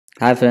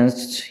Hi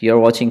friends, you're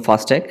watching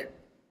Fast Tech.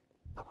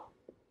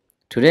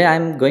 Today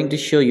I'm going to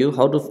show you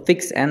how to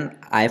fix an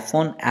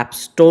iPhone App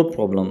Store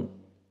problem.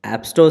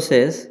 App Store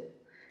says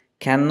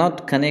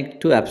cannot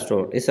connect to App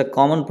Store. It's a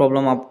common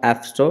problem of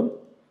App Store.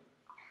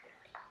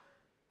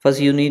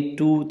 First you need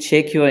to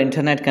check your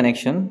internet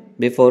connection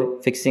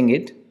before fixing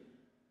it.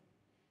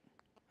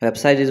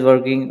 Website is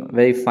working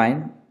very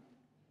fine.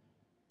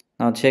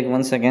 Now check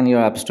once again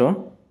your App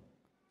Store.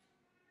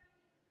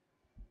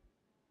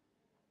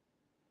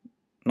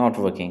 Not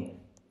working.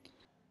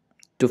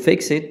 To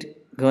fix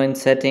it, go in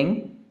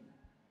setting,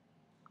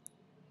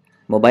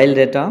 mobile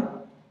data,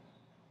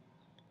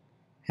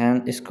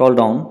 and scroll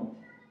down.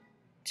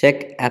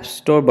 Check App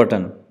Store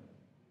button.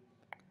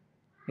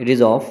 It is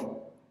off.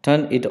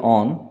 Turn it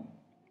on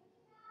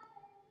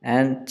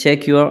and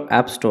check your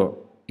App Store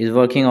is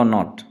working or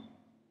not.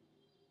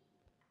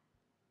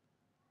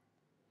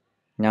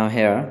 Now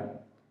here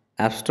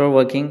App Store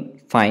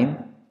working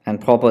fine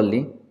and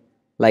properly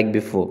like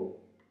before.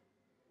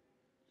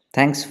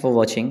 Thanks for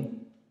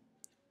watching.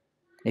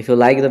 If you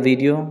like the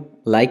video,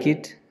 like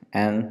it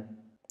and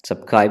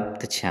subscribe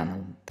the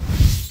channel.